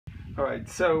All right,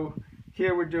 so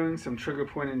here we're doing some trigger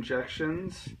point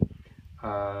injections.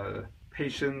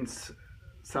 Patients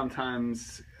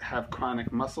sometimes have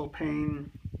chronic muscle pain,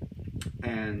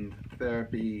 and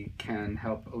therapy can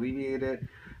help alleviate it.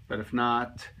 But if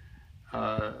not,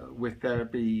 with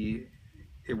therapy,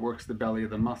 it works the belly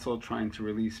of the muscle, trying to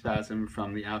relieve spasm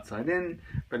from the outside in.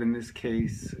 But in this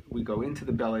case, we go into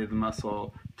the belly of the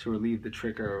muscle to relieve the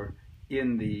trigger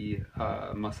in the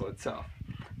muscle itself.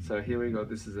 So here we go.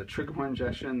 This is a trigger point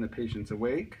injection. The patient's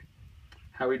awake.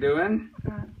 How we doing?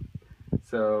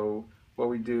 So what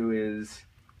we do is,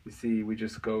 you see, we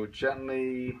just go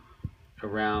gently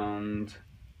around.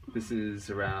 This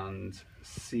is around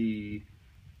C6,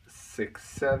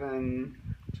 7.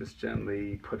 Just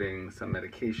gently putting some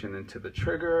medication into the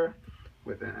trigger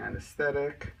with an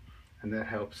anesthetic, and that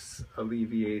helps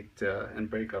alleviate and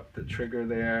break up the trigger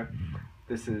there.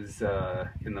 This is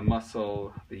in the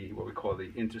muscle, what we call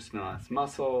the interspinalis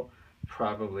muscle,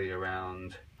 probably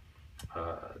around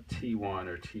T1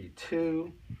 or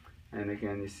T2. And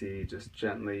again, you see just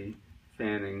gently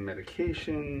fanning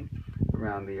medication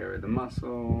around the area of the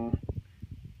muscle.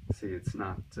 See, it's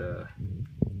not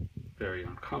very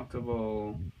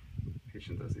uncomfortable. The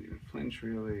patient doesn't even flinch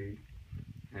really.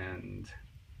 And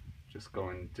just go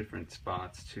in different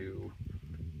spots to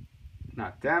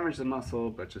not damage the muscle,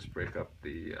 but just break up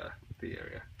the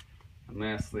area. And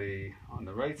lastly, on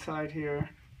the right side here,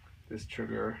 this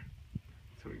trigger.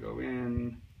 So we go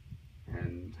in,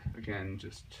 and again,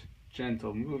 just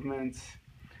gentle movements.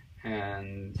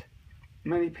 And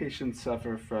many patients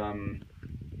suffer from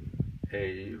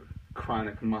a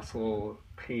chronic muscle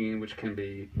pain, which can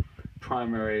be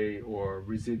primary or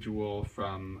residual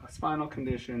from a spinal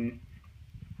condition.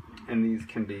 And these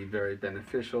can be very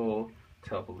beneficial to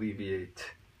help alleviate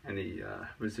any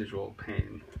residual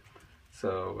pain.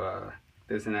 So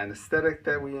there's an anesthetic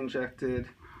that we injected.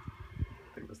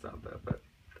 I think that's not that, but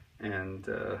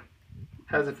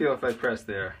how does it feel if I press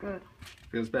there? Good.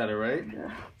 Feels better, right?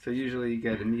 Yeah. So usually you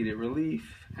get immediate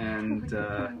relief, and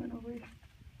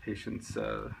patients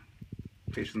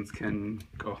can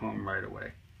go home right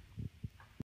away.